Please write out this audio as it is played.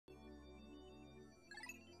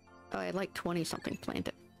Oh, I had like 20 something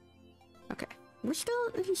planted. Okay. We're still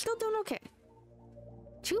doing okay.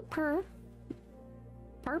 2 per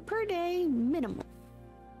day minimum.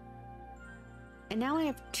 And now I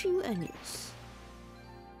have 2 onions.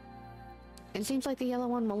 It seems like the yellow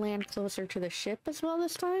one will land closer to the ship as well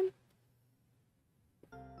this time.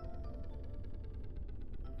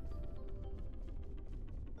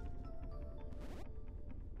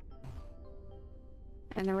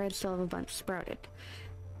 And the red still have a bunch sprouted.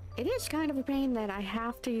 It is kind of a pain that I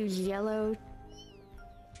have to use yellow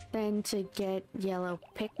then to get yellow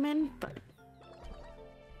Pikmin, but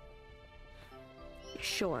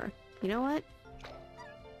sure. You know what?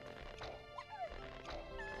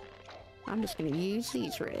 I'm just gonna use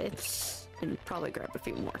these reds and probably grab a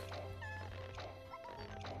few more.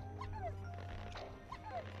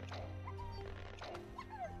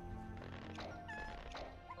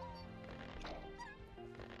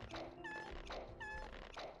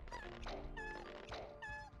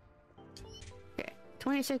 Okay,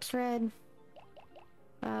 26 red.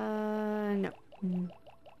 No.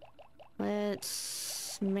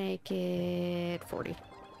 Let's make it 40.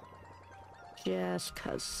 Just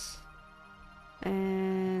 'cause.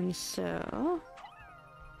 And so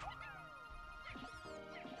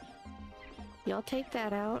y'all take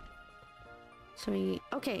that out. So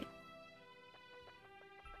okay.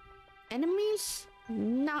 Enemies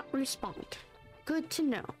not respond. Good to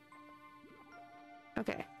know.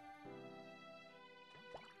 Okay.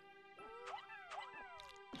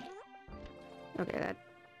 Okay, that...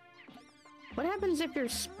 What happens if you're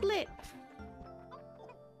split?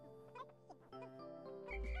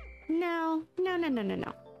 No.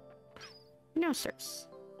 No, sirs.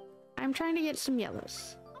 I'm trying to get some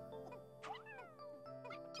yellows.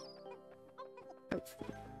 Oh,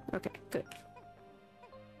 okay, good.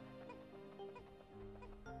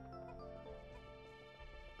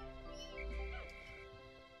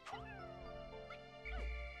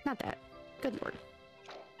 Not that. Good lord.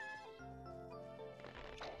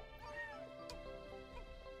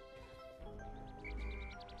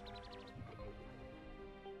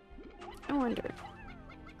 I wonder,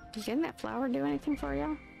 does getting that flower do anything for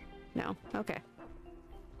y'all? No? Okay.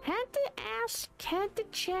 Had to ask, had to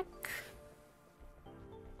check.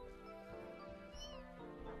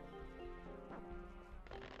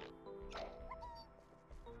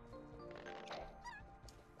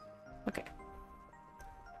 Okay.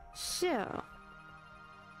 So,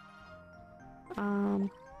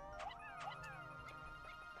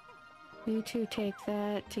 you two take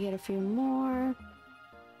that to get a few more.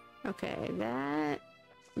 Okay, that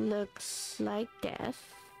looks like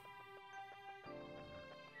death.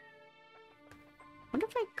 Wonder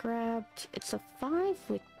if I grabbed... It's a 5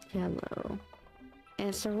 with yellow. And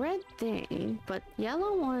it's a red thing, but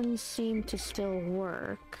yellow ones seem to still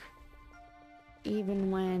work.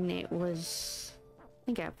 Even when it was... I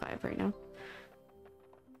think I have 5 right now.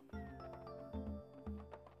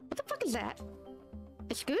 What the fuck is that?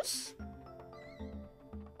 It's goose?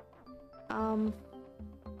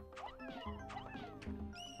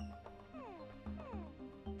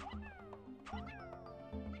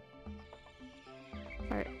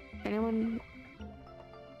 Alright, anyone?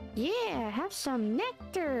 Yeah, have some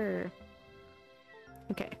nectar!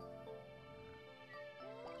 Okay.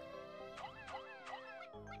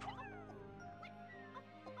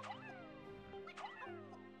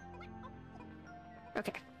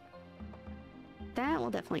 Okay. That will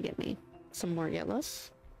definitely get me some more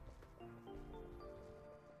yellows.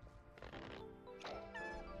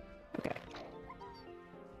 Okay.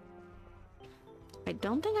 I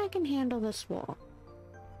don't think I can handle this wall.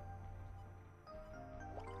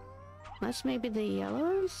 Unless maybe the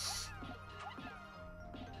yellows?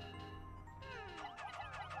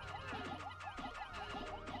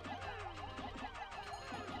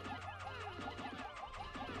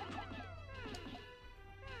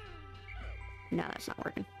 No, that's not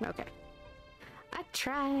working. Okay. I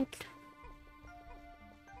tried.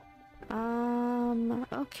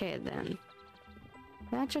 Okay then.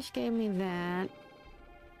 That just gave me that.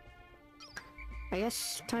 I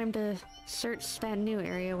guess time to search that new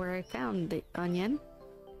area where I found the onion.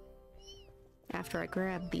 After I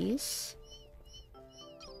grab these.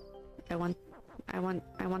 I want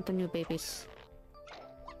the new babies.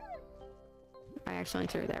 I accidentally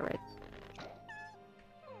threw that right.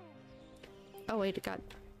 Oh wait, it got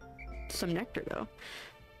some nectar though.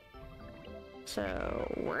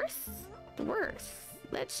 So, worth?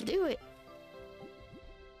 Let's do it.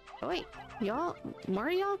 Oh wait, y'all, more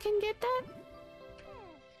of y'all can get that?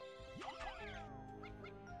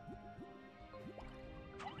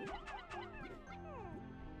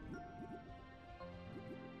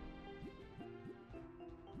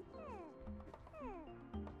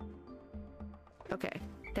 Okay.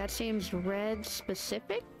 That seems red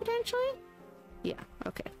specific, potentially? Yeah,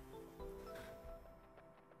 okay.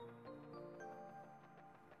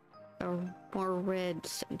 A more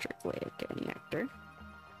red-centric way of getting nectar.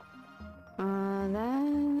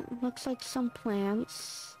 That looks like some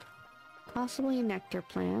plants. Possibly nectar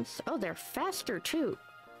plants. Oh, they're faster, too!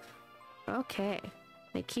 Okay.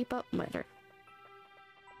 They keep up better.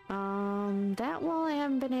 That wall I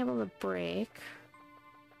haven't been able to break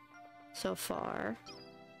so far.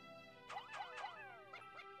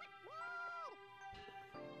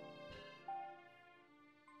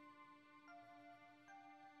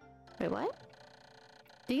 Wait, what?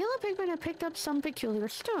 The yellow Pikmin have picked up some peculiar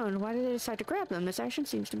stone. Why did they decide to grab them? This action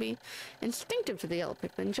seems to be instinctive to the yellow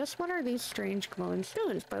Pikmin. Just what are these strange glowing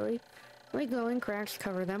stones? Brightly glowing cracks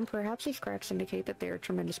cover them. Perhaps these cracks indicate that they are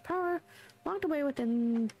tremendous power, locked away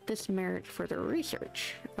within this merit further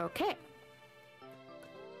research. Okay.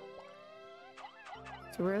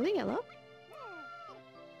 So we're the yellow.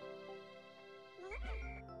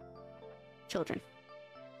 Children.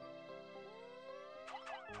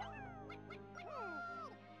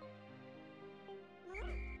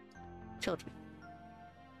 Children.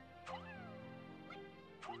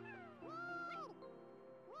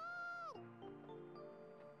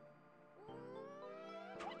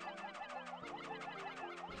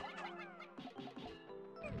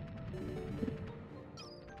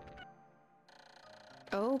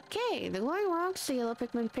 Okay, the glowing rocks the yellow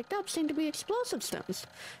Pikmin picked up seem to be explosive stones.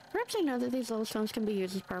 Perhaps I know that these little stones can be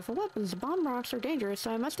used as powerful weapons. Bomb rocks are dangerous,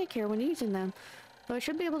 so I must take care when using them. Though I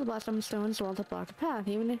should be able to blast some stones well to block the path,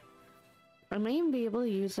 I may even be able to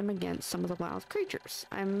use them against some of the wild creatures.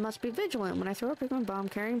 I must be vigilant. When I throw a Pikmin bomb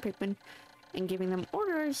carrying Pikmin and giving them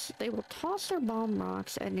orders, they will toss their bomb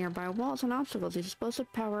rocks at nearby walls and obstacles. The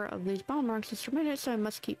explosive power of these bomb rocks is tremendous, so I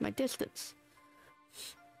must keep my distance.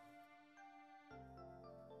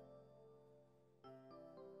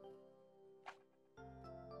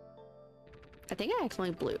 I think I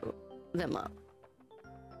accidentally blew them up.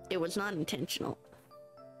 It was not intentional.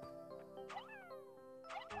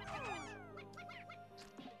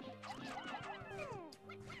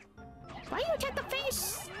 Why you attack the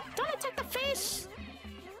face? Don't attack the face!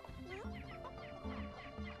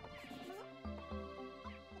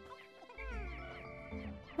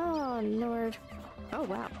 Oh, Lord. Oh,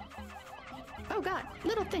 wow. Oh, God.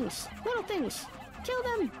 Little things. Little things. Kill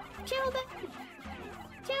them. Kill them.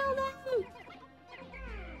 Kill them.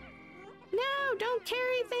 No, don't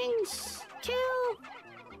carry things. Kill.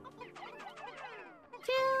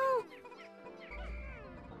 Kill.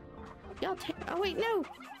 Y'all oh, wait, no.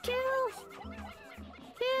 Kill.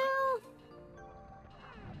 Kill.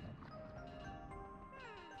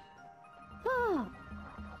 Oh.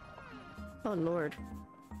 Oh, Lord.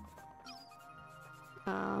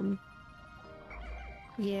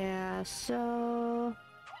 Yeah, so...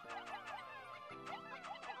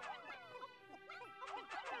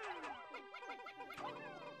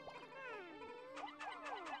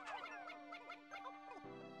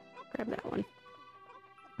 grab that one.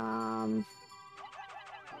 How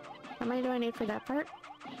many do I need for that part?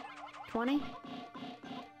 20?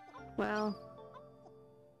 Well...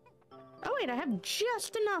 oh wait, I have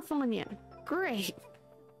just enough on you. Great.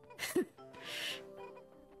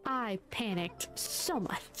 I panicked so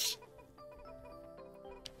much.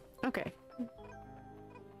 Okay.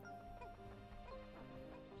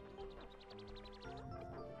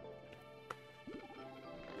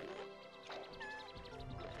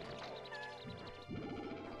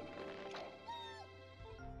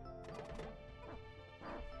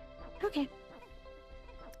 Okay.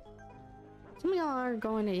 Some of y'all are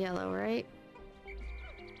going to yellow, right?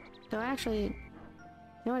 So actually, you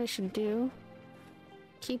know what I should do?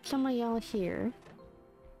 Keep some of y'all here.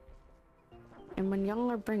 And when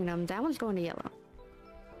y'all are bringing them, that one's going to yellow.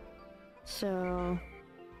 So...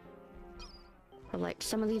 but like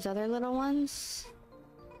some of these other little ones...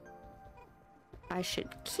 I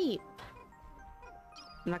should keep.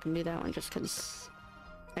 I'm not gonna do that one just because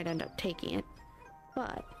I'd end up taking it.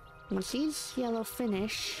 But, once these yellow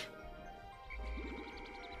finish...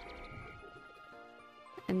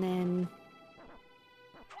 and then...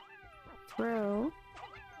 throw...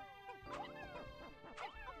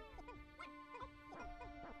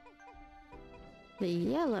 the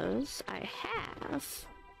yellows I have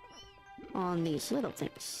on these little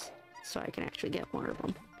things, so I can actually get more of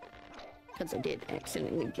them. Because I did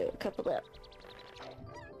accidentally blow a couple up.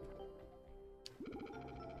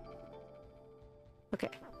 Okay,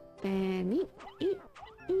 and eat, eat,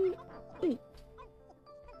 eat, eat.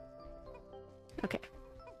 Okay,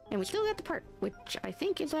 and we still got the part, which I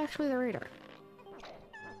think is actually the radar.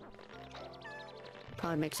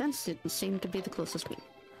 Probably makes sense. It seemed to be the closest one.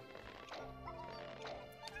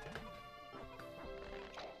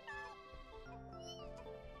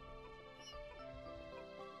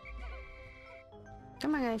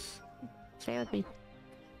 Come on, guys. Stay with me.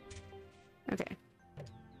 Okay.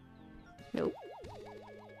 Nope.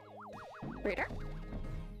 Radar?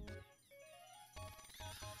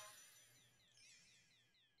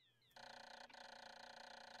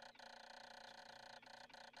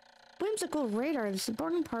 Whimsical radar. This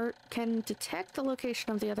important part can detect the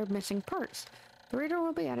location of the other missing parts. The radar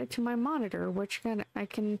will be added to my monitor, which I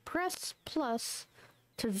can press plus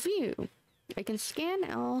to view. I can scan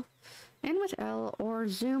L in with L or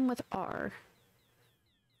zoom with R.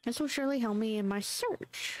 This will surely help me in my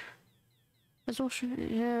search. This will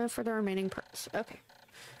for the remaining parts. Okay.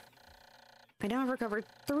 I now have recovered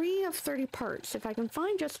 3 of 30 parts. If I can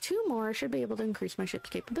find just 2 more, I should be able to increase my ship's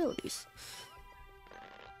capabilities.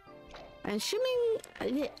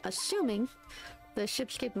 Assuming the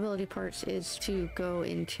ship's capability parts is to go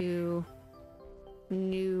into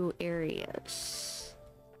new areas.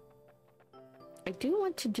 I do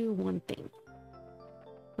want to do one thing,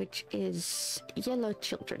 which is yellow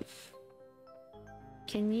children.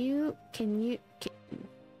 Can you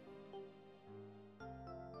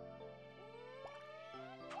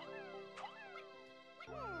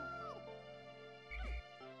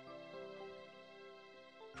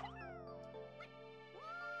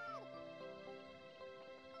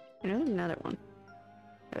I know there's another one.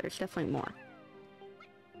 There's definitely more.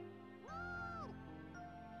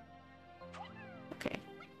 Okay.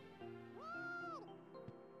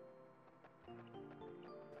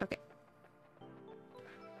 Okay.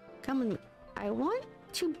 Come with me. I want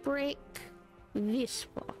to break this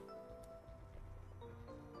wall.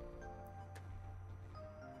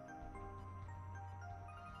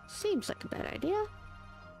 Seems like a bad idea.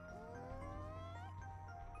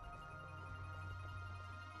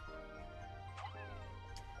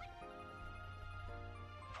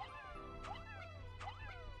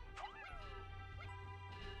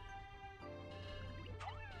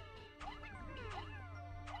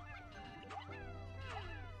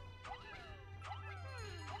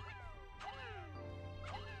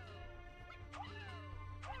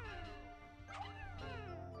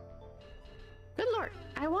 Good lord,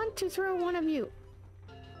 I want to throw one of you.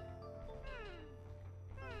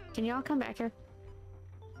 Can y'all come back here?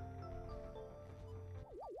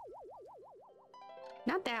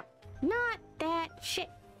 Not that. Not that shit.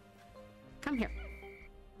 Come here.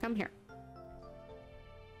 Come here.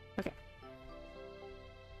 Okay.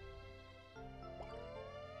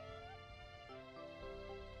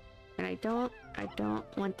 And I don't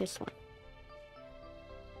want this one.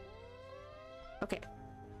 Okay.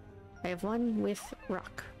 I have one with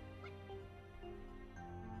rock.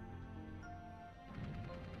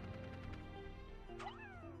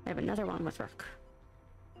 I have another one with rock.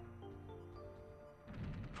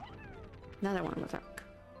 Another one with rock.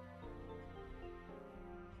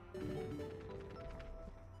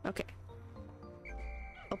 Okay.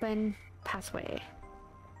 Open pathway.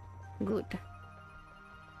 Good.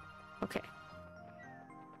 Okay.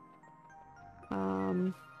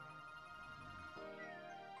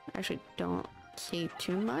 Actually don't see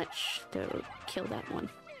too much to kill that one.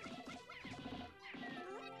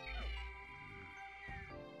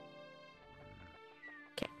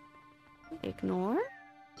 Okay. Ignore.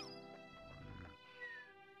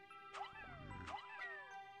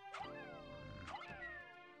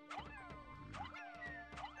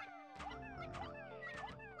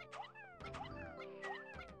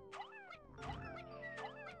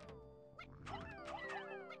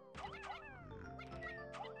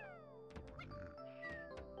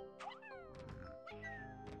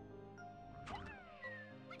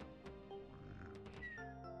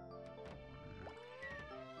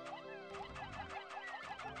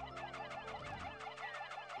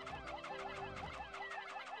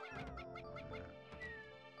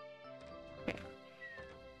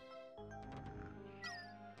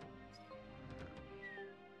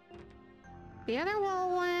 The other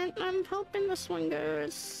wall went. I'm hoping this one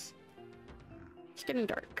goes. It's getting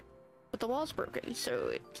dark. But the wall's broken,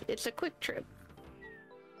 so it's a quick trip.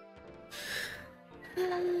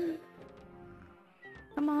 Come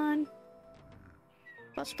on.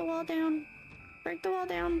 Bust the wall down. Break the wall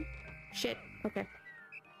down. Shit. Okay.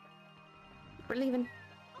 We're leaving.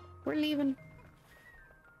 We're leaving.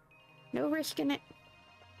 No risking it.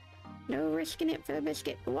 No risking it for the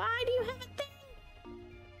biscuit. Why do you have a thing?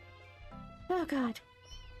 Oh god.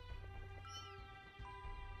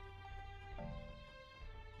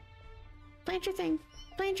 Plant your thing.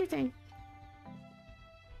 Plant your thing.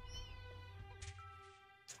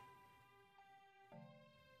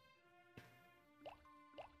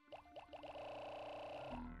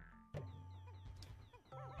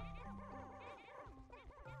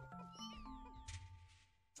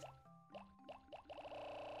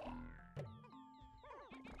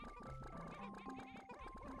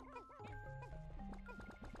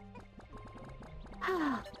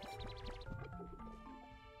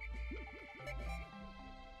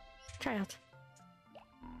 Child.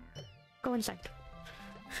 Go inside.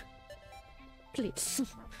 Please.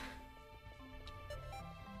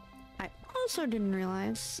 I also didn't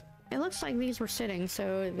realize it looks like these were sitting,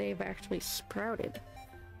 so they've actually sprouted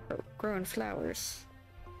or grown flowers,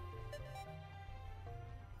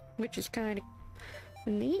 which is kind of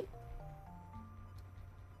neat.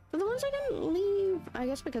 But the ones I didn't leave, I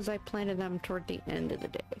guess because I planted them toward the end of the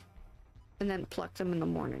day and then plucked them in the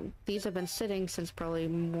morning. These have been sitting since probably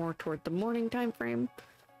more toward the morning time frame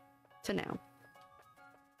to now.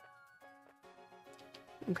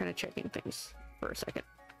 I'm kind of checking things for a second.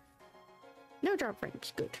 No drop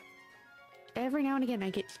frames, good. Every now and again I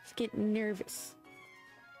get nervous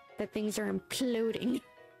that things are imploding.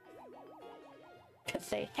 Because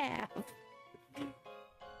they have.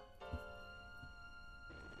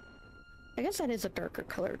 I guess that is a darker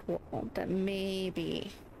colored wall that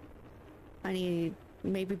maybe I need,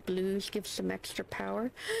 maybe blues give some extra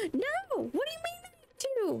power. No! What do you mean I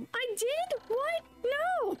do? I did? What?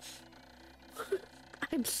 No!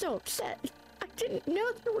 I'm so upset. I didn't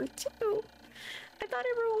know there were two. I thought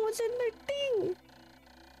everyone was in their thing.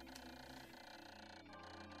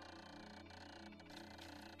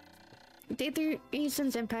 Day 3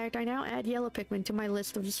 Eason's impact, I now add yellow Pikmin to my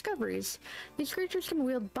list of discoveries. These creatures can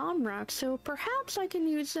wield bomb rocks, so perhaps I can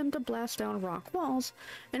use them to blast down rock walls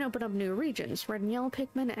and open up new regions. Red and yellow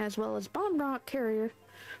Pikmin, as well as bomb rock carriers,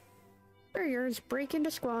 break into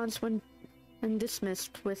squads when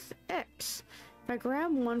dismissed with X. If I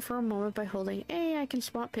grab one for a moment by holding A, I can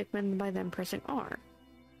spot Pikmin by then pressing R.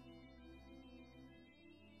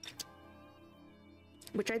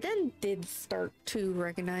 Which I then did start to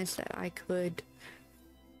recognize that I could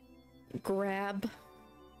grab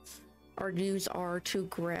or use R to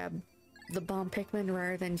grab the bomb Pikmin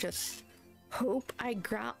rather than just hope I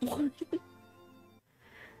got one.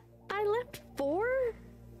 I left 4?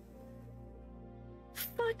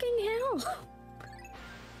 Fucking hell.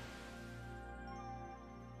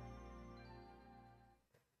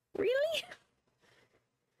 Really?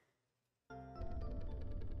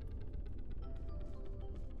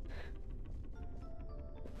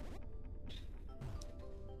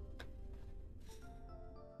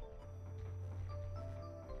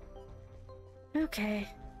 Okay.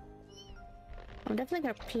 I'm definitely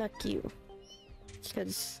gonna pluck you.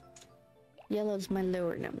 Because yellow's my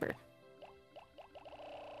lower number.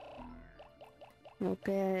 We'll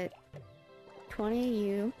get 20 of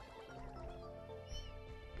you.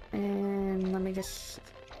 And let me just...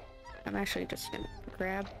 I'm actually just gonna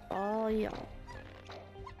grab all y'all.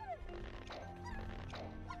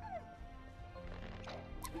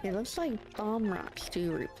 It looks like bomb rocks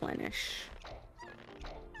do replenish,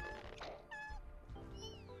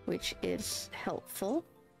 which is helpful.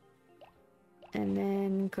 And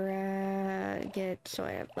then get, so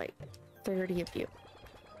I have like 30 of you.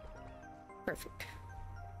 Perfect.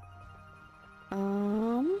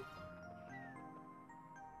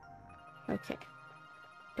 Okay.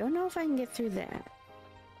 Don't know if I can get through that.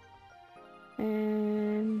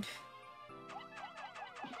 And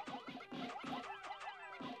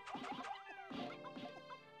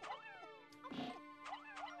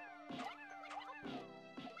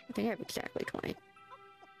I think I have exactly 20.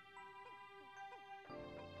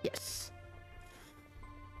 Yes.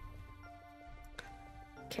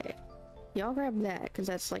 Okay. Y'all grab that, because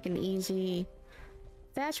that's like an easy...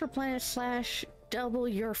 Fast replenish slash double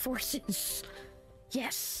your forces.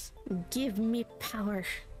 Yes! Give me power.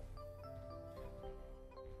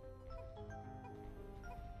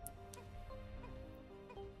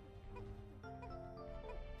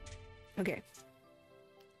 Okay.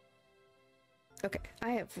 Okay, I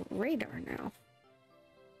have radar now.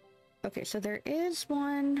 Okay, so there is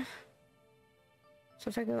one... So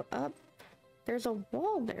if I go up, there's a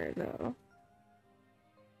wall there, though.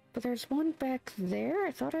 But there's one back there?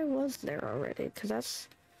 I thought I was there already, because that's...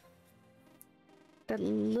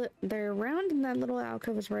 They're round in that little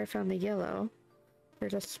alcove is where I found the yellow.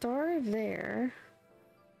 There's a star there.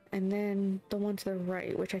 And then the one to the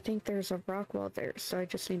right, which I think there's a rock wall there, so I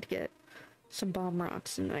just need to get some bomb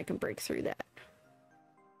rocks and I can break through that.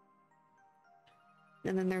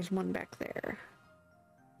 And then there's one back there.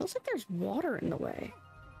 Looks like there's water in the way.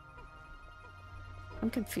 I'm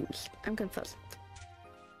confused. I'm confused.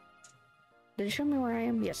 Did it show me where I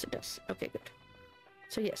am? Yes, it does. Okay, good.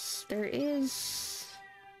 So yes, there is...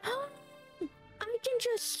 I can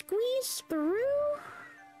just squeeze through?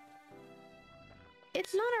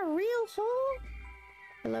 It's not a real hole?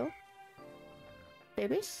 Hello?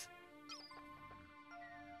 Babies?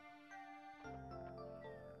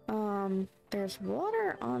 there's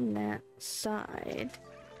water on that side.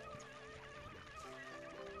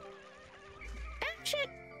 Ah, shit!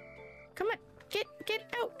 Come on, get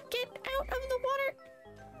out of the water!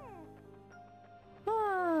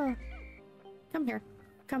 Ah, come here,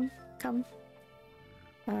 come.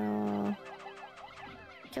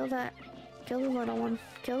 Kill that. Kill the little one.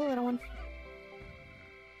 Kill the little one.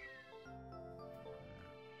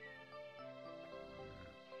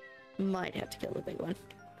 Might have to kill the big one.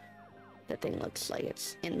 That thing looks like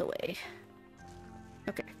it's in the way.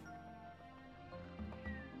 Okay.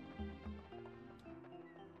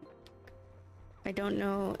 I don't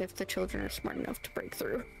know if the children are smart enough to break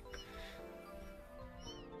through.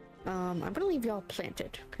 I'm gonna leave y'all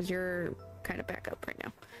planted, because you're kind of back up right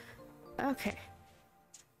now. Okay.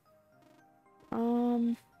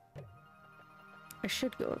 I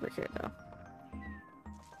should go over here, though.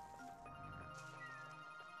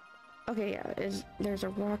 Okay, yeah, there's a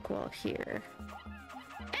rock wall here.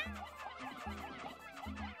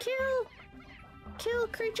 Kill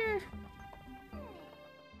creature!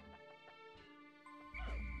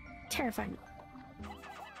 Terrifying.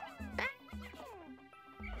 Ah!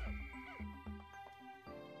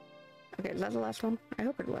 Okay, is that the last one? I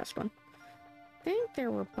hope it's the last one. I think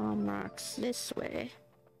there were bomb rocks this way.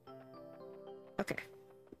 Okay.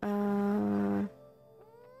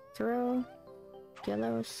 Throw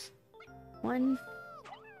yellows. 1,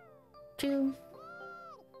 2,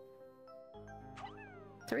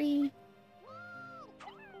 3,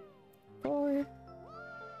 4,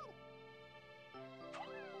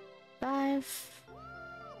 5,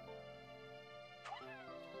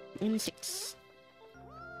 and 6.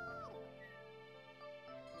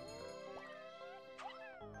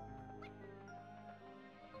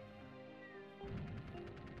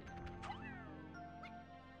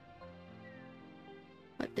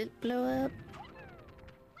 What did blow up?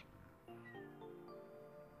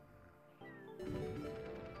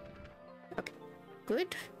 Okay,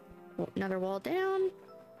 good. Another wall down.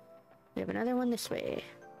 We have another one this way.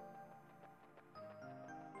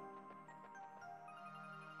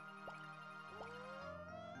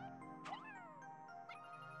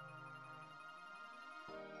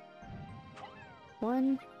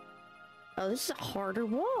 One. Oh, this is a harder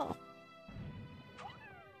wall.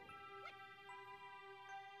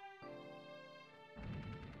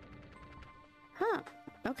 Huh.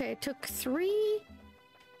 Okay, it took 3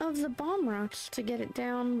 of the bomb rocks to get it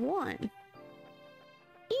down 1.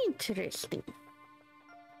 Interesting.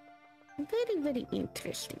 Very, very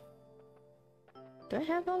interesting. Do I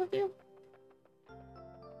have all of you?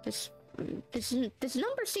 This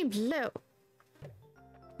number seems low.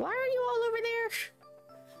 Why are you all over there?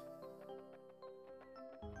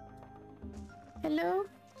 Hello?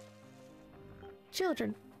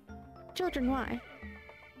 Children. Children, why?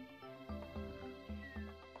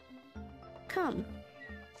 Come.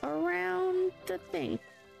 Around the thing.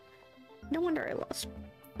 No wonder I lost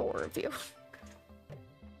 4 of you.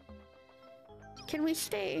 Can we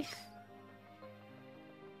stay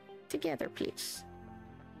together, please?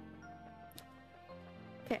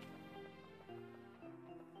 Okay.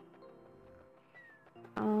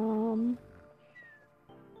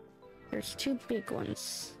 There's 2 big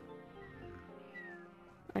ones.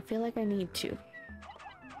 I feel like I need to.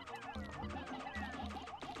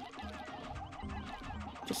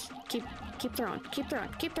 Just keep throwing, keep throwing,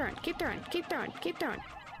 keep throwing, keep throwing, keep throwing, keep throwing.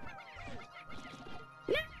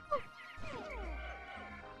 No!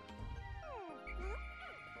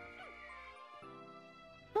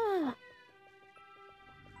 Ah.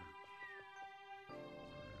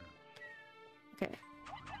 Okay.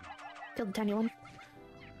 Kill the tiny one.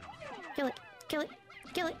 Kill it, kill it,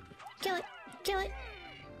 kill it, kill it, kill it.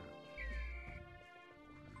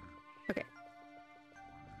 Okay.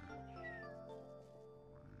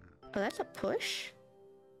 Oh, that's a push?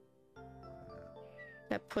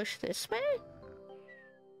 That push this way?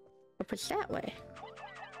 Or push that way?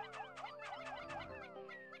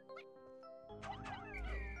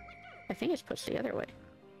 I think it's pushed the other way.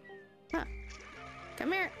 Huh.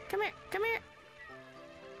 Come here, come here, come here!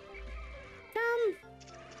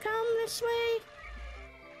 Come this way!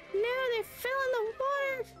 No, they fell in the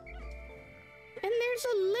water! And there's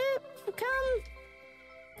a loop!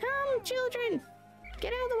 Come, children!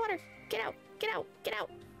 Get out of the water! Get out! Get out! Get out!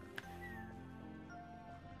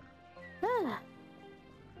 Ah.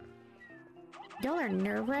 Y'all are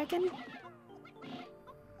nerve-wracking.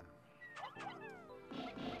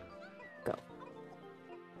 Go.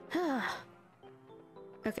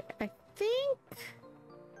 Okay, I think...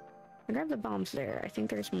 I grabbed the bombs there. I think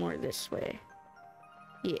there's more this way.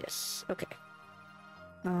 Yes, okay.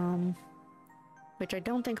 which I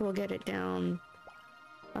don't think will get it down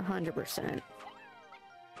 100%.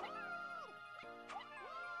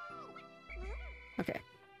 Okay.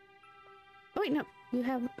 Oh wait, no. You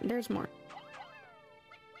have... There's more.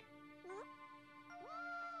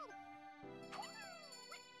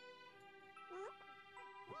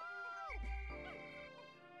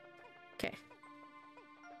 Okay.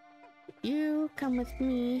 You come with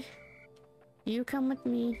me. You come with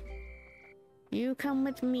me. You come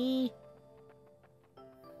with me.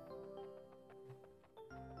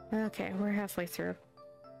 Okay, we're halfway through.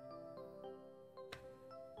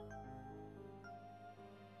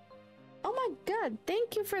 Oh my god,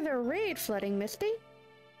 thank you for the raid flooding, Misty.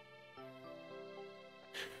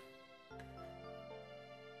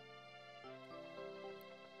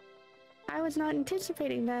 I was not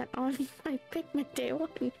anticipating that on my Pikmin day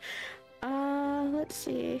one. Let's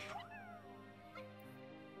see.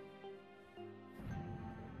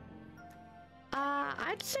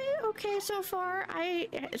 I'd say okay so far. I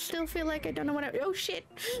still feel like I don't know what I- Oh shit!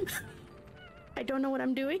 I don't know what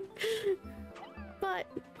I'm doing. But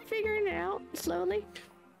figuring it out slowly.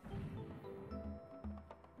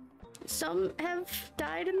 Some have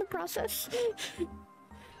died in the process.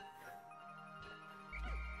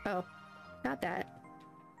 Oh, not that.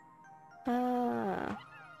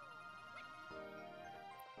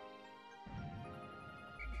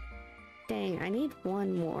 Dang, I need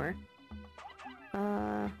one more.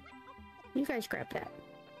 You guys grab that.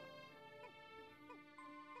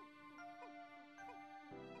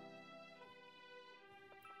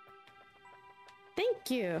 Thank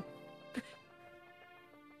you.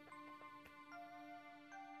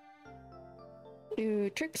 Ooh,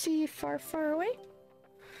 Trixie far, far away?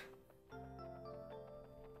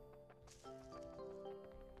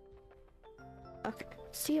 Okay,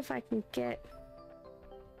 see if I can get...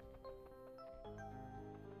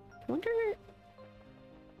 Wonder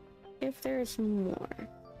if there's more.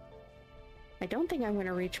 I don't think I'm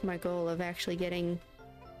gonna reach my goal of actually getting...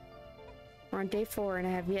 We're on day 4 and I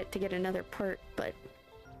have yet to get another part, but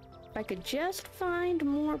if I could just find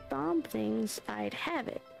more bomb things, I'd have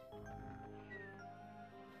it.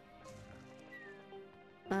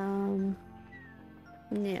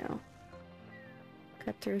 No.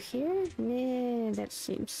 Cut through here? Nah, that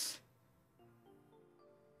seems...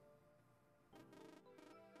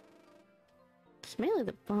 It's mainly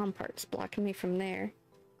the bomb parts blocking me from there.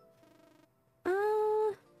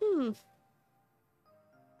 Oh,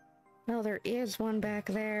 there is one back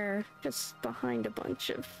there, just behind a bunch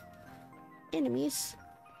of enemies.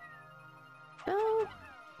 Oh.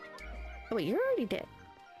 Oh wait, you're already dead.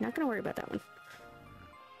 Not gonna worry about that one.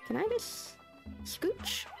 Can I just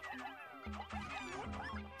scooch?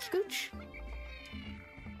 Scooch?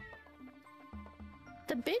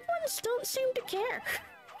 The big ones don't seem to care.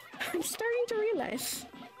 I'm starting to realize.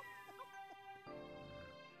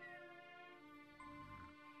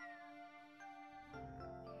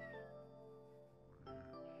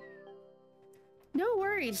 No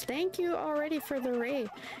worries, thank you already for the raid.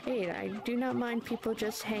 Hey, I do not mind people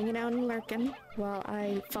just hanging out and lurking while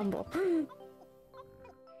I fumble.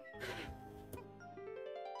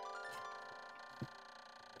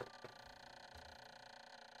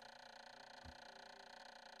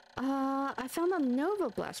 I found a Nova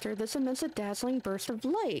Blaster. This emits a dazzling burst of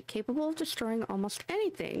light, capable of destroying almost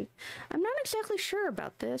anything. I'm not exactly sure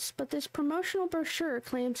about this, but this promotional brochure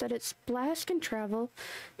claims that its blast can travel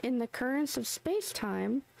in the currents of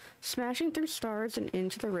space-time, smashing through stars and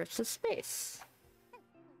into the rifts of space.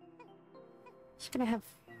 Just gonna have...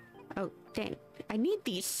 Oh, dang. I need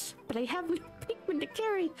these, but I have no Pikmin to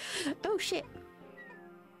carry. Oh, shit.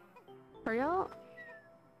 Are y'all...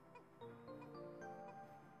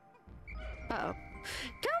 Uh-oh.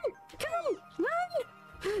 Come! Come! Run!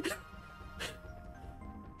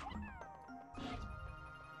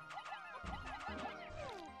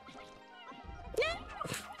 No!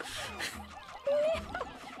 No!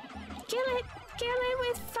 Kill it! Kill it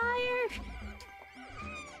with fire!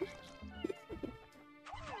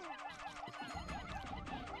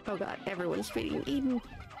 Oh god, everyone's feeding Eden.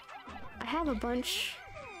 I have a bunch.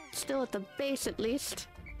 Still at the base, at least.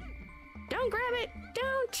 Don't grab it!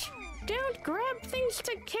 Don't! Don't grab things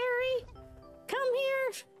to carry! Come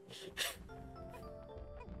here!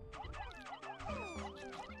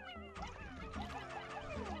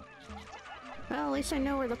 Well, at least I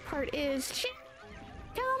know where the part is. Shit!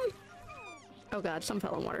 Come! Oh god, some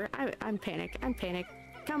fell in water. I'm panicked. I'm panicked.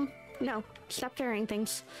 Come. No. Stop carrying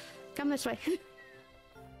things. Come this way.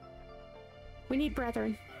 We need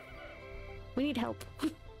brethren. We need help.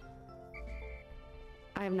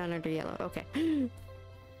 I am not under yellow. Okay.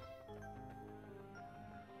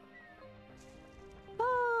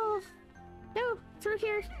 Through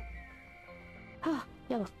here. Ah,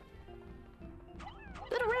 yellow.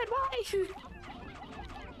 Little red, why?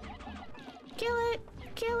 Kill it!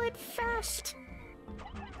 Kill it fast!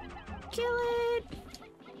 Kill it!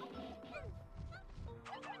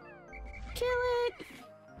 Kill it!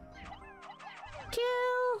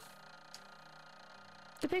 Kill!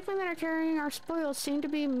 The Pikmin that are carrying our spoils seem to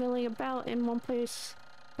be milling about in one place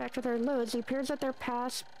back to their loads. It appears that their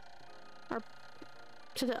paths are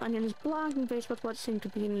to the Onion is blocked and faced with what seemed to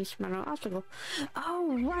be an insurmountable obstacle.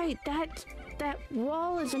 Oh, right! That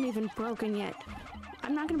wall isn't even broken yet.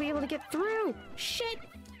 I'm not gonna be able to get through! Shit!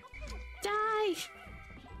 Die!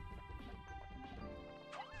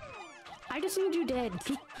 I just need you dead.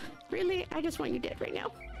 Really? I just want you dead right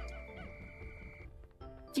now.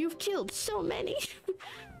 You've killed so many.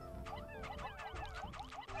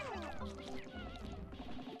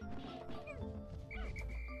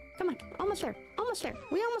 Come on, almost there. Almost there.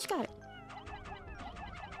 We almost got it.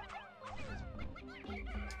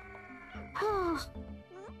 Oh.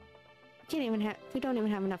 We don't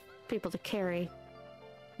even have enough people to carry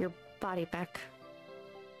your body back.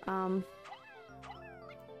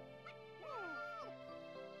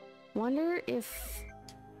 Wonder if...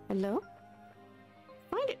 Hello?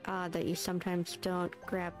 Find it odd that you sometimes don't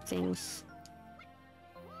grab things.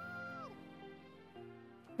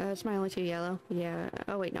 That's my only 2 yellow. Yeah.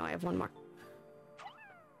 Oh wait, no, I have 1 more.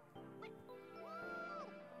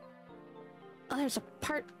 Oh, there's a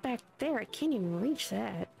part back there. I can't even reach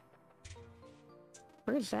that.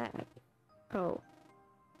 Where's that? Oh.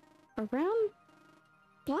 Around...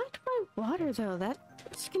 Blocked by water, though.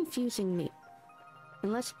 That's confusing me.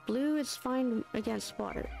 Unless blue is fine against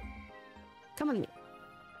water. Come with me.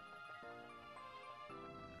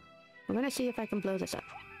 I'm gonna see if I can blow this up.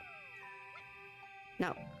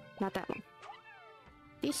 No, not that one.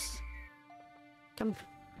 This. Come.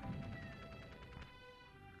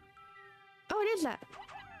 Oh, it is that.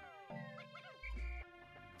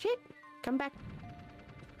 Shit. Come back.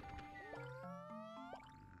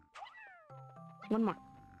 1 more.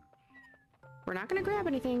 We're not gonna grab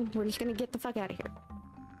anything. We're just gonna get the fuck out of here.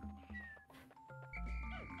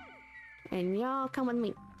 And y'all come with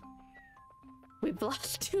me. We've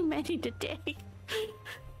lost too many today.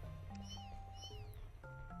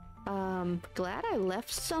 Glad I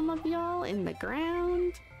left some of y'all in the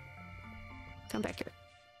ground. Come back here.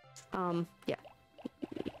 Yeah.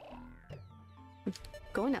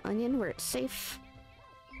 Going to Onion where it's safe.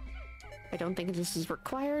 I don't think this is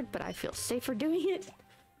required, but I feel safer doing it.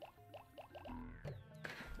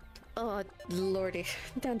 Oh, lordy.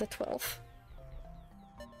 Down to 12.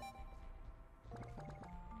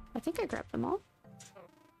 I think I grabbed them all.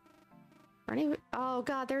 Oh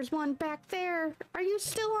god, there's one back there! Are you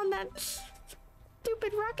still on that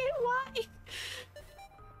stupid rocket? Why?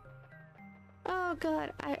 Oh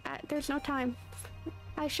god, there's no time.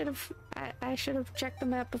 I should have checked the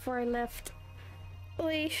map before I left.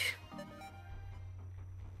 Oy.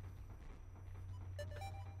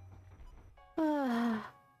 At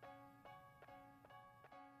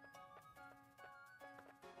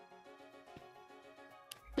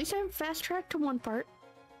least I'm fast tracked to 1 part.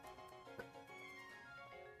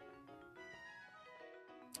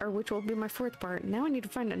 Or which will be my 4th part. Now I need to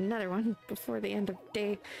find another one before the end of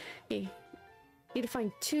day... Need to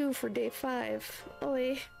find 2 for day 5.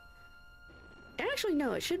 Oi. Actually,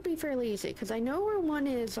 no, it should be fairly easy, because I know where 1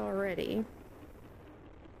 is already.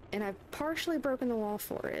 And I've partially broken the wall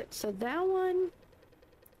for it. So that one...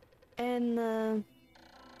 And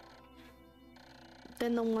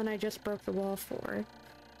then the one I just broke the wall for,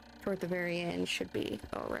 toward the very end, should be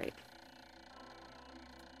alright.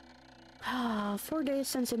 4 days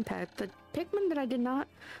since impact. The Pikmin that I did not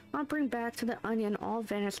bring back to the Onion all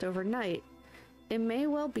vanished overnight. It may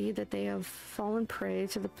well be that they have fallen prey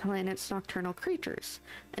to the planet's nocturnal creatures.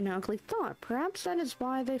 An ugly thought. Perhaps that is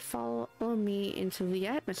why they follow me into the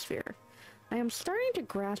atmosphere. I am starting to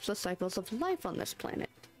grasp the cycles of life on this planet.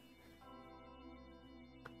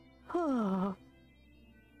 Oh.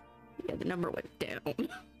 Yeah, the number went down.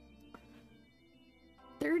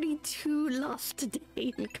 32 lost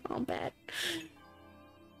today in combat.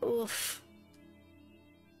 Oof.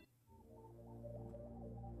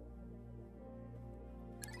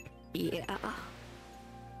 Yeah.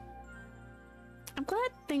 I'm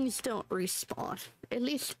glad things don't respawn. At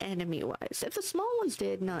least enemy-wise. If the small ones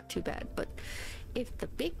did, not too bad. But if the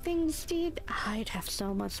big things did, I'd have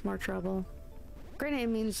so much more trouble. Granted, it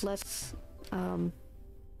means less,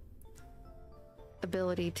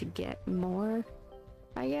 ability to get more,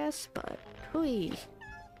 I guess, but hui.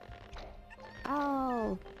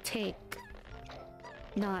 I'll take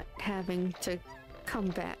not having to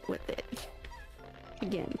combat with it.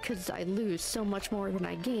 Again, because I lose so much more than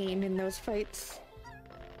I gain in those fights.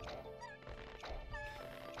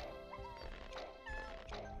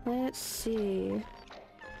 Let's see.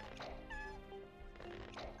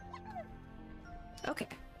 Okay.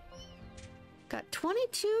 Got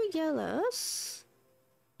 22 yellows.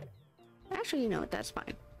 Actually, you know what? That's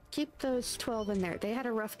fine. Keep those 12 in there. They had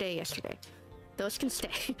a rough day yesterday. Those can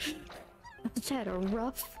stay. Those had a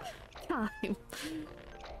rough time.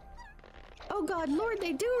 Oh god, Lord,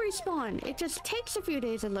 they do respawn! It just takes a few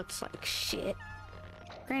days, it looks like. Shit.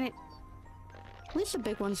 Granted, at least the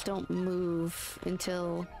big ones don't move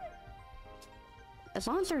until... As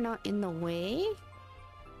long as they're not in the way,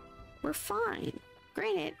 we're fine.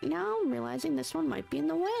 Granted, now I'm realizing this one might be in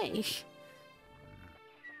the way.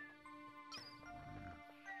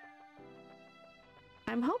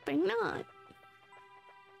 I'm hoping not.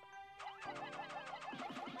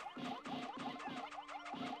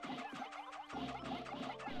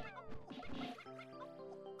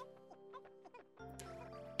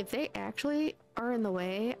 If they actually are in the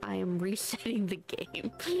way, I am resetting the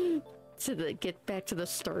game to get back to the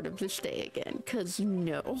start of this day again. Cause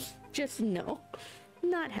no, just no,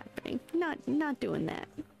 not happening. Not doing that.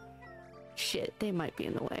 Shit, they might be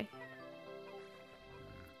in the way.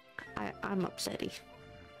 I'm upsetty.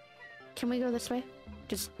 Can we go this way?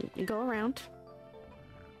 Just go around.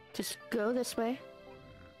 Just go this way.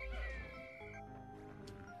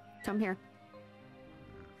 Come here.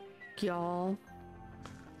 Y'all.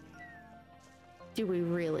 Do we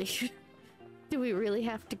really? Do we really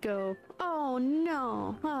have to go? Oh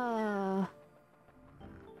no!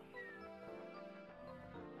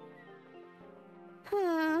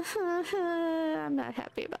 I'm not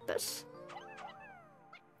happy about this.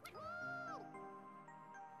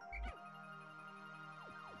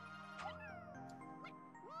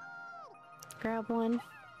 Grab one.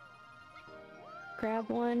 Grab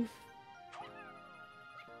one.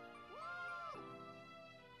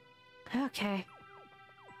 Okay.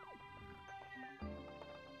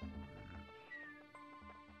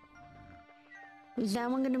 Is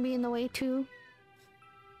that one gonna be in the way too?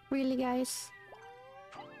 Really, guys?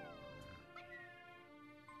 I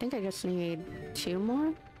think I just need 2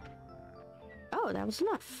 more. Oh, that was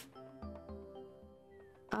enough.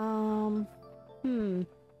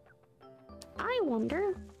 I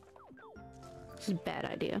wonder... This is a bad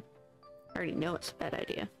idea. I already know it's a bad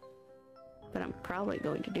idea. But I'm probably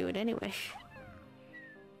going to do it anyway.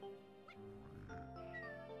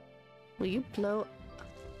 Will you blow...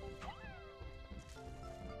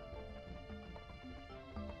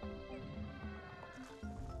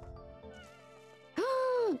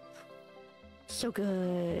 So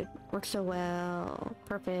good. Works so well.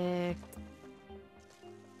 Perfect.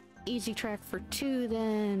 Easy track for 2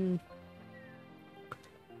 then.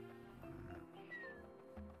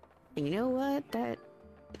 And you know what? That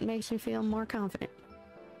makes me feel more confident.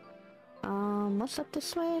 What's up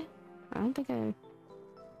this way? I don't think I...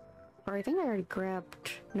 Or I think I already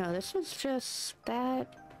grabbed... No, this was just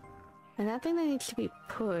that. And that thing that needs to be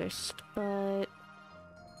pushed, but...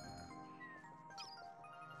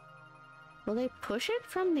 Will they push it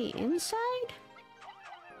from the inside?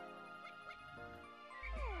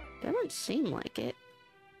 Doesn't seem like it.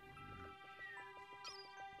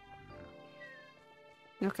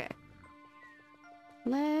 Okay.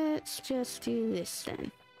 Let's just do this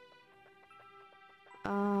then.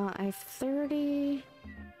 I have 30.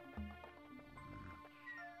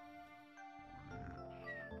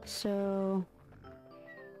 So...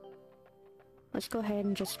 Let's go ahead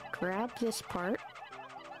and just grab this part.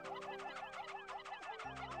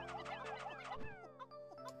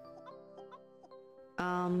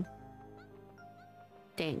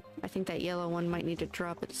 Dang. I think that yellow one might need to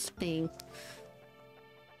drop its thing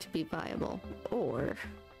to be viable. Or...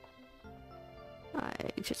 I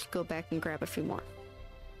just go back and grab a few more.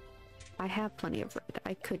 I have plenty of red.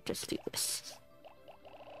 I could just do this.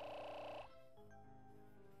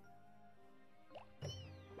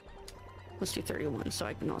 Let's do 31 so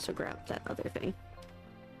I can also grab that other thing.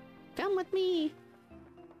 Come with me!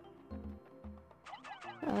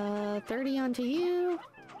 30 onto you.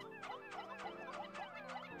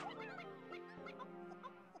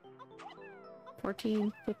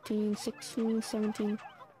 $14, $15, $16, $17.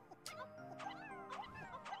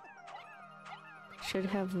 Should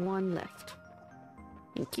have 1 left.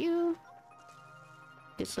 Thank you.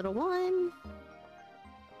 This little one.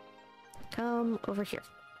 Come over here.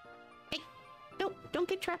 Hey! No, don't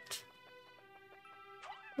get trapped.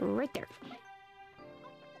 Right there.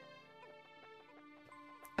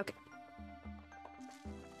 Okay.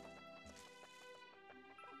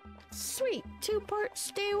 Sweet! 2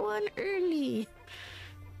 parts, day 1 early!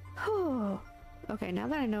 Okay, now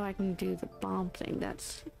that I know I can do the bomb thing,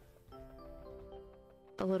 that's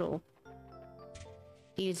a little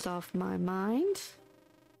eased off my mind.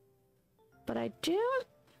 But I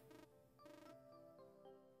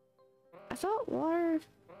thought water...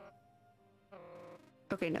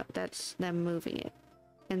 Okay, no, that's them moving it.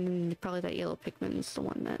 And then probably that yellow Pikmin is the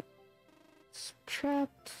one that's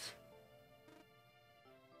trapped.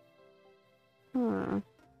 Huh.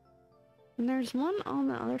 And there's one on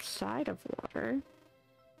the other side of water.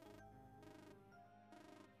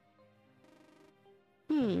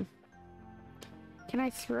 Hmm. Can I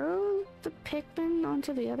throw the Pikmin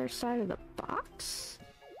onto the other side of the box?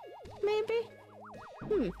 Maybe?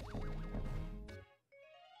 Hmm.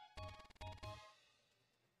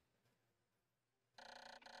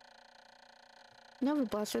 Nova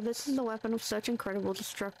Blaster, this is a weapon of such incredible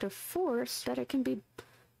destructive force that it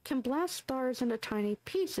can blast stars into tiny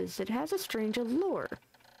pieces. It has a strange allure.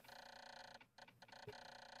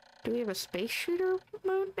 Do we have a space shooter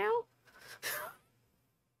mode now?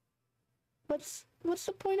 What's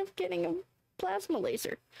the point of getting a plasma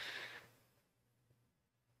laser?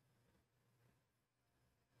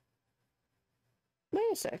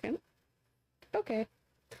 Wait a second. Okay.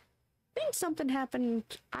 I think something happened.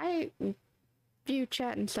 I view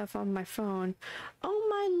chat and stuff on my phone. Oh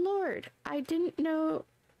my lord! I didn't know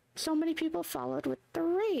so many people followed with the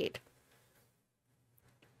raid.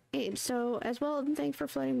 And so, as well, thanks for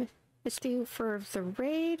flooding Misty for the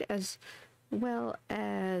raid, as well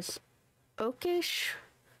as Oakish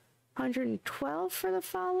 112 for the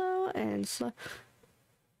follow, and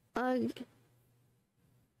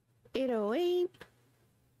 808,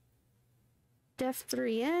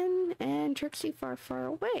 Def3N, and Trixie Far Far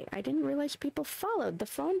Away. I didn't realize people followed. The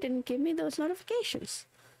phone didn't give me those notifications.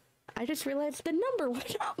 I just realized the number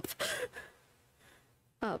went up.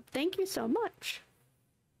 Oh, thank you so much.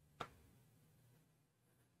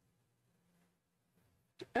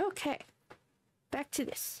 Okay, back to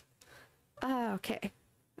this. Okay.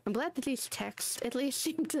 I'm glad that these texts at least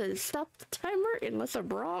seem to stop the timer, unless I'm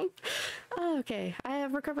wrong. Okay, I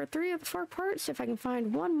have recovered 3 of the 4 parts. If I can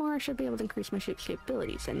find one more, I should be able to increase my ship's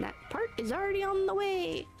capabilities, and that part is already on the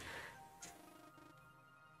way!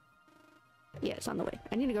 Yeah, it's on the way.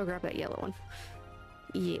 I need to go grab that yellow one.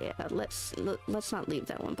 Yeah, let's not leave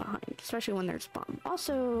that one behind, especially when there's a bomb.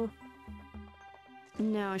 Also,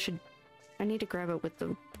 no, I need to grab it with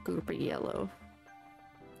the group of yellow,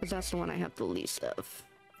 because that's the one I have the least of.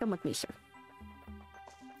 Come with me, sir.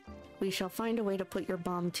 We shall find a way to put your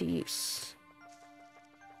bomb to use.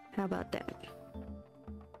 How about that?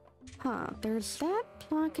 Huh, there's that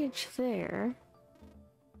blockage there.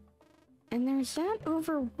 And there's that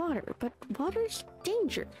over water, but water's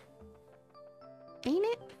danger. Ain't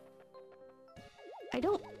it? I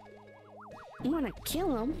don't want to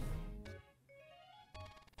kill him.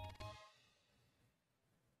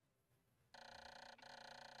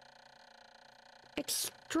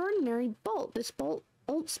 Extraordinary bolt. This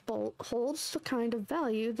bolt's bolt holds the kind of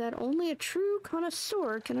value that only a true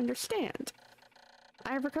connoisseur can understand.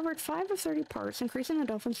 I have recovered 5 of 30 parts, increasing the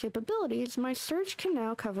dolphin's capabilities. My search can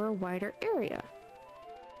now cover a wider area.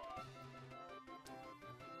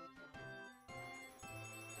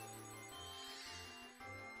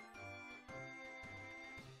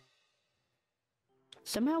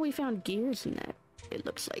 Somehow we found gears in that, it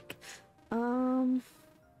looks like.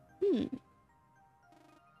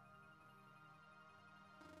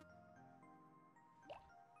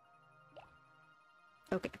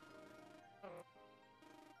 Okay.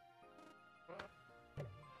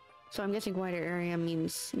 So I'm guessing wider area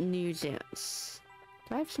means new zones.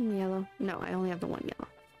 Do I have some yellow? No, I only have the one yellow.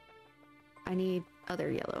 I need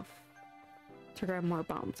other yellow to grab more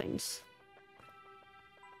bomb things.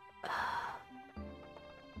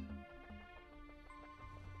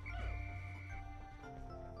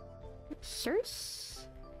 Sirs?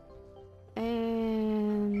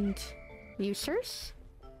 And you, sirs?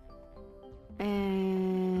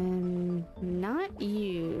 And not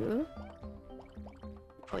you.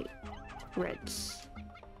 Wait, reds.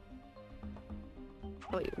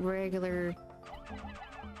 Wait, regular.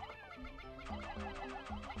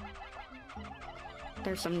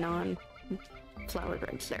 There's some non-flowered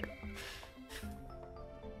reds there.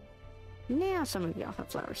 Now some of y'all have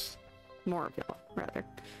flowers. More of y'all, rather.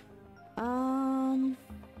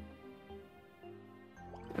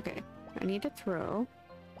 Okay, I need to throw.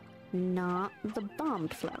 Not the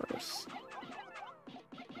bombed flowers.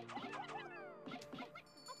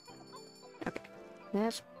 Okay,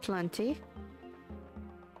 that's plenty.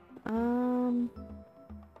 I'll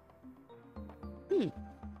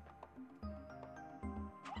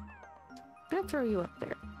throw you up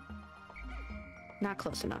there. Not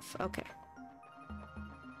close enough. Okay.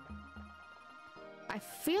 I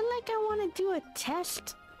feel like I want to do a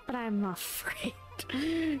test, but I'm afraid.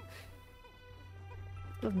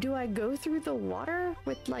 Do I go through the water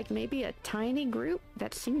with like maybe a tiny group?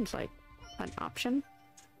 That seems like an option.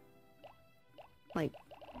 Like,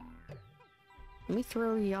 let me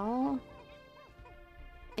throw y'all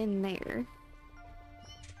in there.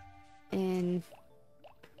 And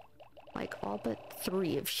like all but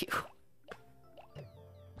 3 of you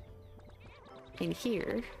in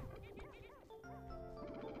here.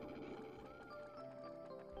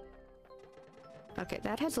 Okay,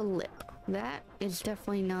 that has a lip. That is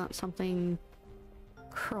definitely not something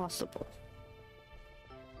crossable.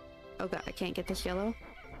 Oh god, I can't get this yellow.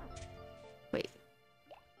 Wait.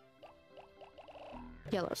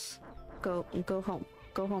 Yellows. Go home.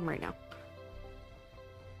 Go home right now.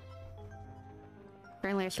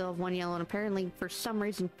 Apparently I still have 1 yellow and apparently for some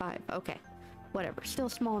reason 5. Okay. Whatever. Still a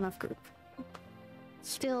small enough group.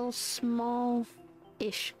 Still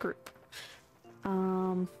small-ish group.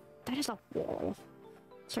 That is a wall.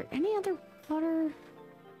 Is there any other water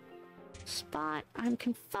spot? I'm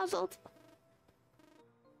confuzzled.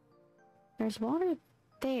 There's water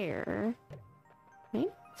there. Maybe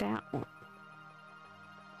that one.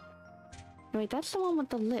 Wait, that's the one with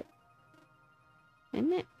the lip.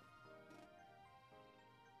 Isn't it?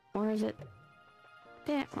 Or is it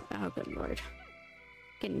that one? Oh, good lord.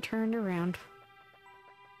 Getting turned around.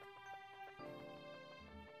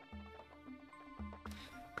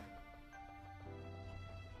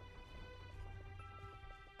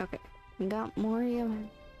 Okay, we got more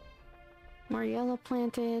yellow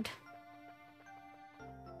planted.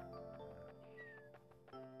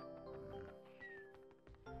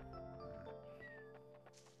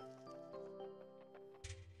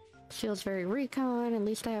 Feels very recon, at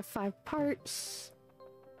least I have 5 parts,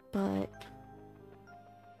 but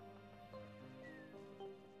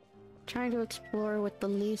trying to explore with the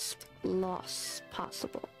least loss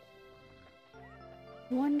possible.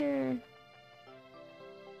 Wonder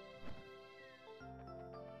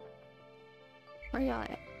where y'all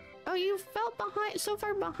at? Oh, you fell behind, so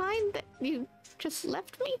far behind that you just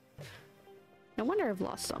left me? No wonder I've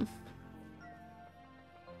lost some.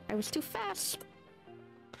 I was too fast.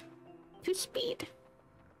 Too speed.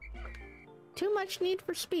 Too much need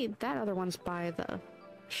for speed. That other one's by the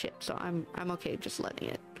ship, so I'm okay just letting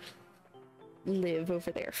it live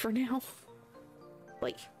over there for now.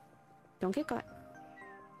 Wait. Don't get caught.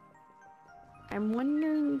 I'm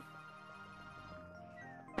wondering...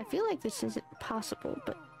 I feel like this isn't possible,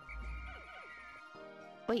 but...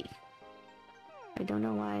 Wait. I don't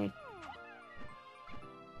know why...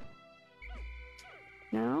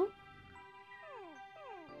 No?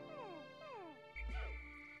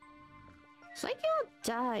 It's like y'all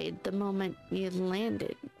died the moment you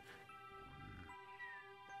landed.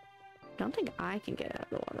 Don't think I can get out of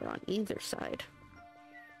the water on either side.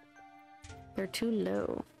 They're too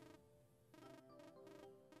low.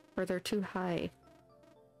 Or they're too high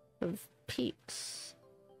of peaks.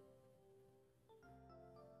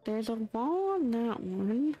 There's a wall on that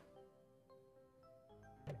one.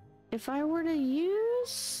 If I were to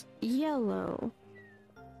use yellow...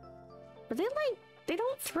 But they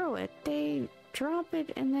don't throw it. They drop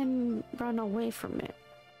it and then run away from it.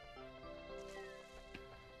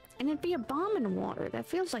 And it'd be a bomb in water. That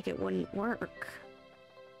feels like it wouldn't work.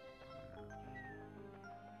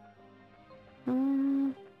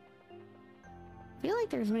 I feel like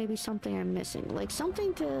there's maybe something I'm missing. Like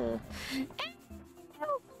something to...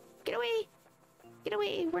 No! Get away! Get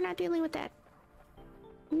away! We're not dealing with that.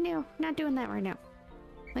 No, not doing that right now.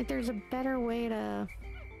 Like there's a better way to...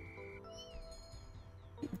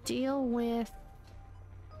 deal with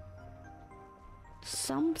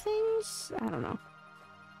some things? I don't know.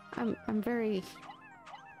 I'm very...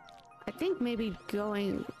 I think maybe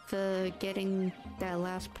getting that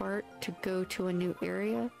last part to go to a new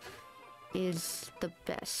area is the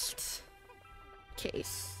best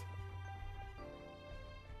case.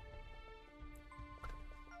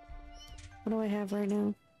 What do I have right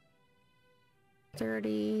now?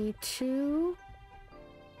 32.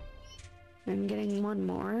 I'm getting 1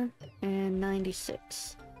 more, and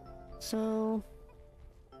 96. So,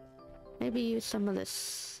 maybe use some of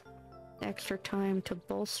this extra time to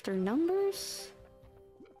bolster numbers?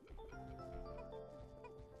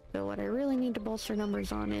 So what I really need to bolster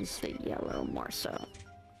numbers on is the yellow more so.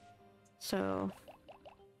 So,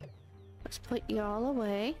 let's put y'all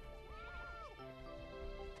away.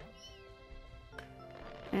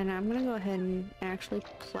 And I'm gonna go ahead and actually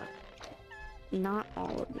pluck not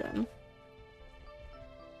all of them.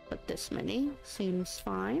 But this many seems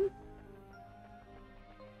fine.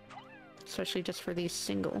 Especially just for these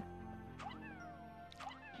single.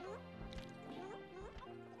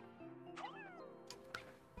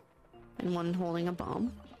 And one holding a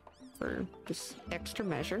bomb for just extra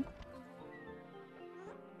measure.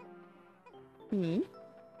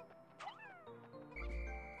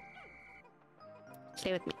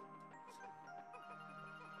 Stay with me.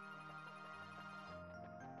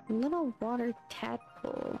 Little water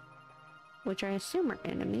tadpole, which I assume are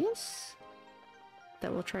enemies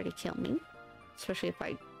that will try to kill me, especially if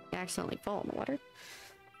I accidentally fall in the water.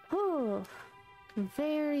 Oh,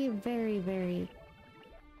 very, very, very.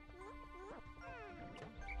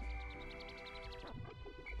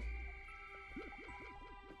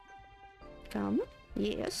 Come.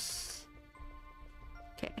 Yes.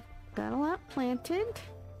 Okay. Got a lot planted.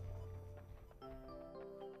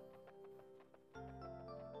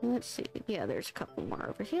 Let's see. Yeah, there's a couple more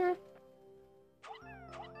over here.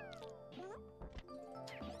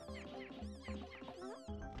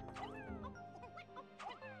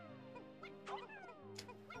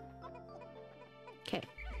 Okay.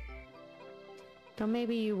 So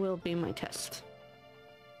maybe you will be my test.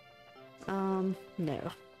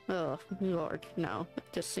 No. Oh, Lord, no. It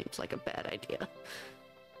just seems like a bad idea.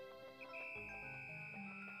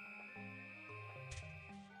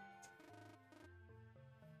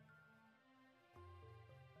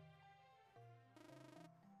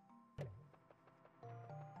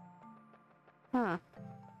 Huh.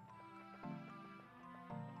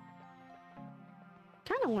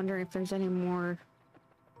 Kinda wondering if there's any more...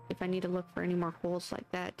 if I need to look for any more holes like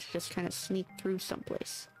that to just kind of sneak through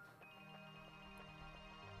someplace.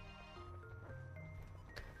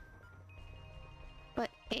 But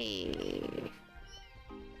hey,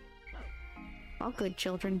 all good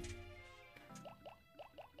children.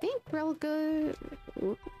 Think real good.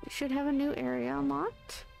 Should have a new area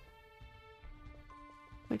unlocked,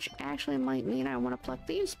 which actually might mean I want to pluck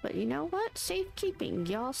these. But you know what? Safekeeping.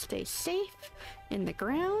 Y'all stay safe in the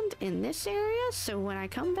ground in this area. So when I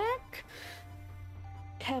come back,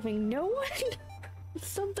 having no one,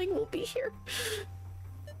 something will be here.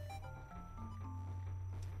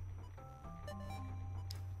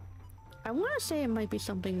 I want to say it might be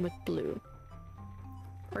something with blue.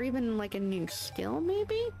 Or even like a new skill,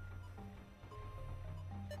 maybe?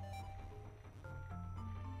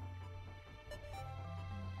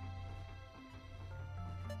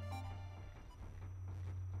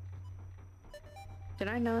 Did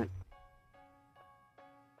I not?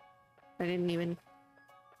 I didn't even...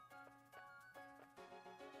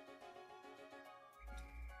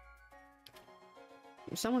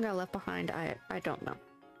 If someone got left behind, I don't know.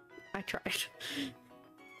 I tried.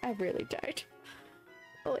 I really died.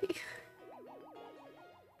 Oy.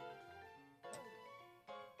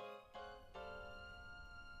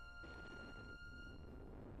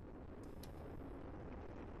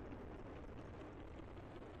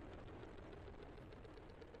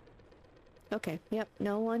 Okay, yep,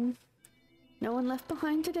 no one left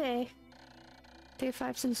behind today. Day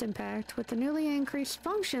 5 since impact. With the newly increased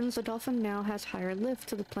functions, the dolphin now has higher lift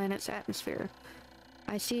to the planet's atmosphere.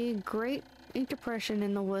 I see great ink depression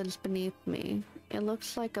in the woods beneath me. It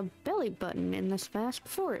looks like a belly button in this vast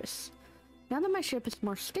forest. Now that my ship is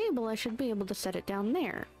more stable, I should be able to set it down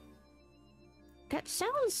there. That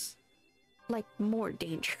sounds like more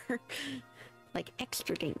danger. Like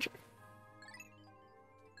extra danger.